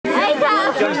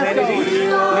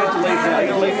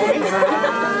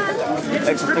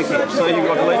Excellent, thank you. So you've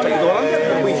got to take your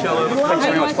daughter. We shall over. Thanks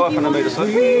very much. 500 metres, sir.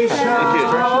 Thank you.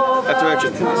 At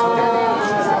direction. Oh,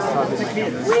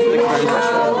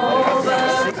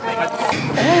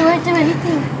 we weren't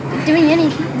doing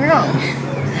anything wrong.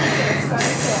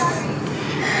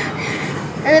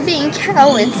 And they're being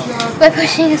cowards by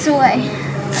pushing us away.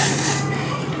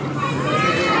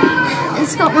 And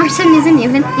Scott Morrison isn't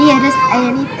even here to say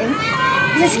anything.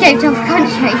 He's escaped off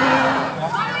country.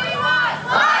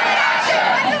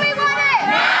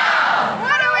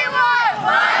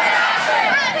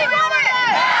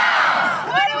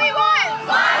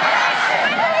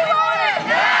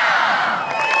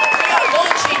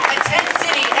 Launching a tent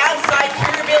city outside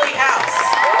Kirribilli House.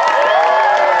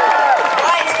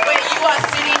 Right where you are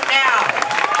sitting now.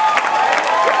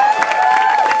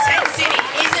 The tent city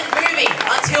isn't moving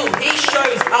until he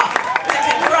shows up to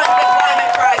confront the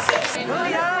climate crisis.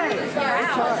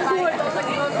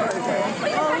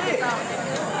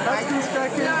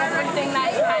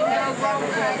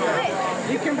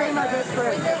 You can be my best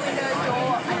friend.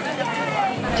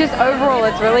 Just overall,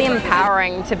 it's really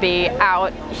empowering to be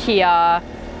out here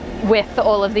with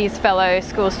all of these fellow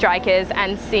school strikers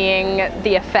and seeing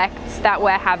the effects that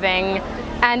we're having.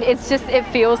 And it's just, it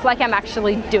feels like I'm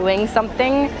actually doing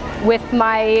something with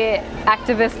my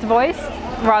activist voice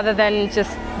rather than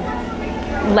just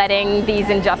letting these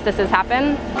injustices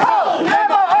happen. Coal, no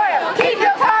more oil, keep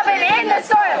your carbon in the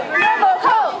soil. No more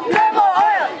coal, no more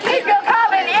oil, keep your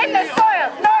carbon in the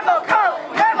soil. No more coal,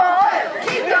 no more oil,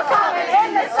 keep your carbon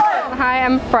in the soil. Hi,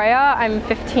 I'm Freya. I'm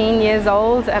 15 years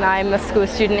old and I'm a school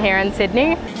student here in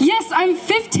Sydney. Yes, I'm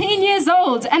 15 years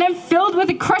old and I'm filled with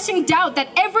a crushing doubt that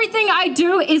everything I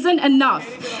do isn't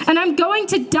enough and I'm going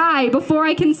to die before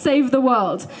I can save the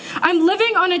world. I'm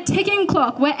living on a ticking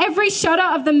clock where every shudder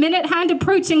of the minute hand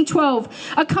approaching 12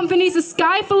 accompanies a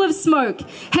sky full of smoke,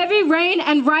 heavy rain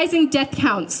and rising death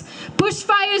counts.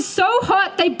 Bushfires so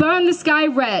hot they burn the sky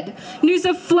red. News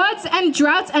of floods and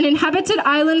droughts and inhabited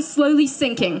islands slowly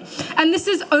sinking. And this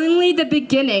is only the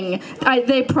beginning,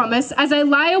 they promise, as I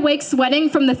lie awake sweating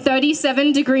from the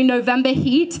 37-degree November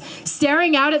heat,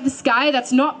 staring out at the sky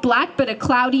that's not black but a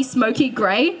cloudy, smoky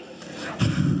grey.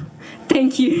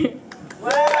 Thank you. I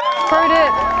wrote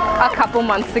it a couple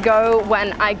months ago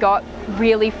when I got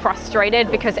really frustrated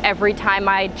because every time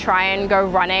I'd try and go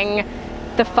running,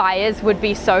 the fires would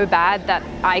be so bad that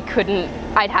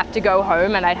I'd have to go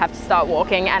home and I'd have to start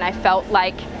walking, and I felt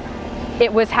like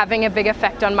it was having a big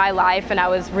effect on my life, and I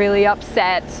was really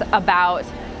upset about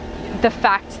the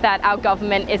fact that our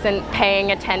government isn't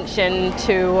paying attention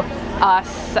to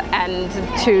us and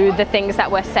to the things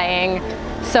that we're saying.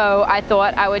 So I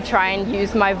thought I would try and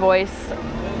use my voice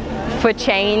for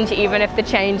change, even if the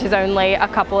change is only a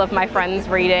couple of my friends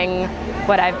reading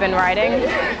what I've been writing.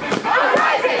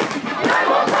 Uprising, no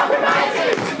more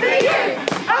compromising, the youth.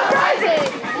 Uprising,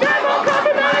 no more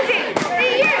compromising, the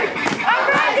youth.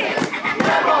 Uprising,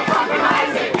 no more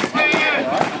compromising, the youth.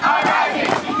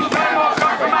 Uprising, no more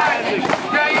compromising,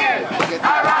 the youth.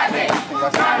 Uprising,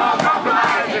 no more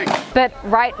compromising. But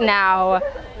right now,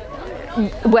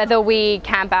 whether we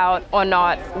camp out or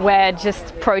not, we're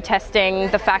just protesting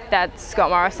the fact that Scott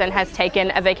Morrison has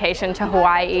taken a vacation to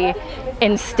Hawaii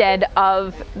instead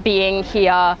of being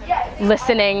here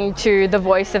listening to the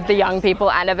voice of the young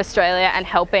people and of Australia and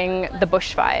helping the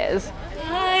bushfires.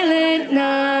 Silent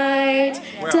night,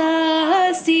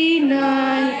 dusty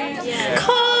night,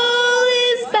 coal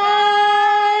is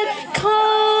bad,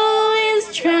 coal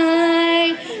is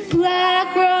trying,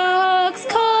 black rocks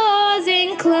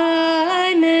causing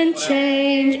climate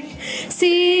change,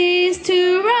 seas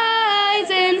to rise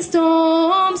and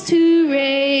storms to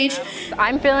rage.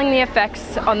 I'm feeling the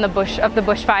effects of the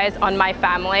bushfires on my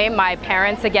family. My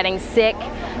parents are getting sick.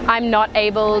 I'm not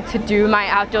able to do my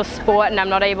outdoor sport, and I'm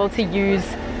not able to use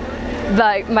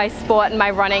my sport and my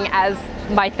running as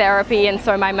my therapy, and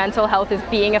so my mental health is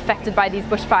being affected by these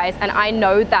bushfires. And I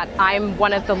know that I'm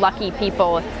one of the lucky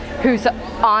people who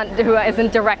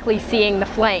isn't directly seeing the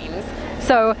flames.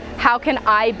 So how can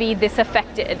I be this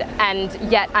affected and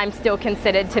yet I'm still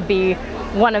considered to be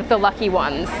one of the lucky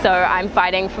ones? So I'm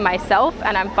fighting for myself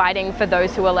and I'm fighting for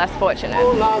those who are less fortunate.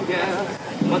 So long, yeah.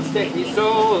 What's taking you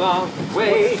so long?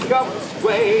 Wake up,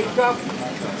 wake up.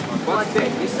 What's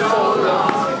taking you so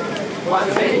long?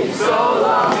 What's taking you so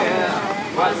long?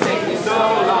 Yeah. What's taking you so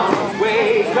long?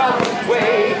 Wake up,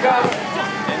 wake up.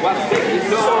 What's taking you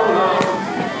so long?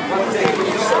 What's taking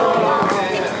you so long?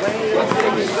 What's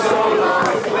taking you so long?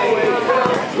 Wake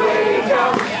up, wake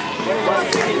up. What's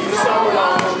taking you so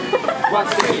long?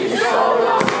 What's taking you so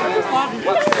long?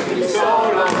 What's taking you so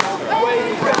long?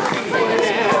 Wake up,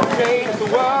 yeah, change the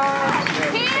world.